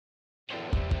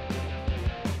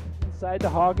outside to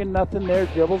Hagen, nothing there.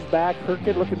 Dribbles back.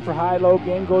 Herkett looking for high-low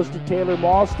game. Goes to Taylor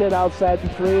Malstead outside the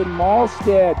three, and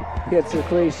Malstead hits the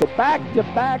three. So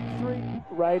back-to-back three.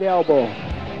 Right elbow.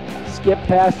 Skip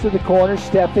pass to the corner.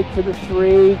 Stefik for the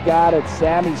three. Got it.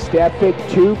 Sammy Stefik,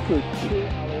 2 for 2.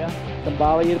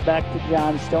 Kambalia back to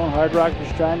Johnstone.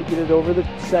 Hardrockers trying to get it over the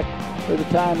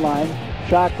timeline.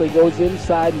 Shockley goes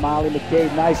inside. Molly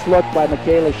McCabe. Nice look by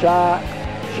Michaela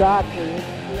Shockley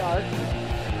into the arc.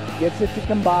 Gets it to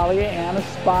Kambalia. Anna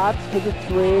spots for the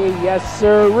three. Yes,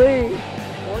 sirree.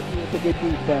 Courtney with a good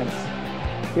defense.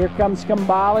 Here comes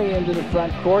Kambalia into the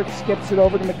front court. Skips it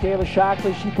over to Michaela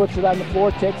Shockley. She puts it on the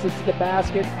floor. Takes it to the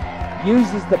basket.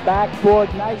 Uses the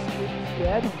backboard. Nice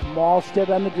instead. Malstead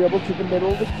on the dribble to the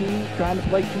middle of the key. Trying to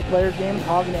play two-player game.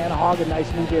 Anna Hagen.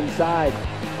 Nice move inside.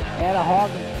 Anna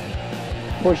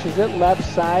Hagen pushes it left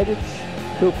side. It's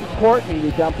Cooper Courtney. We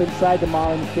dump inside to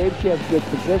Molly McCabe. She has good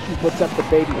position. Puts up the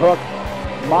baby hook.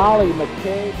 Molly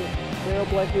McCabe.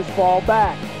 Trailblazers fall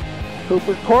back.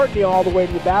 Cooper Courtney all the way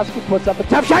to the basket. Puts up a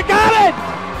tough shot. Got it!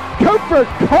 Cooper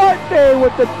Courtney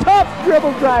with the tough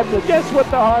dribble drive. So guess what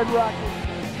the Hardrockers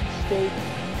Dixie State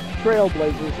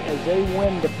Trailblazers as they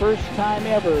win the first time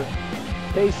ever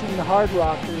facing the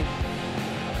Hardrockers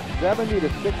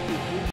 70-63.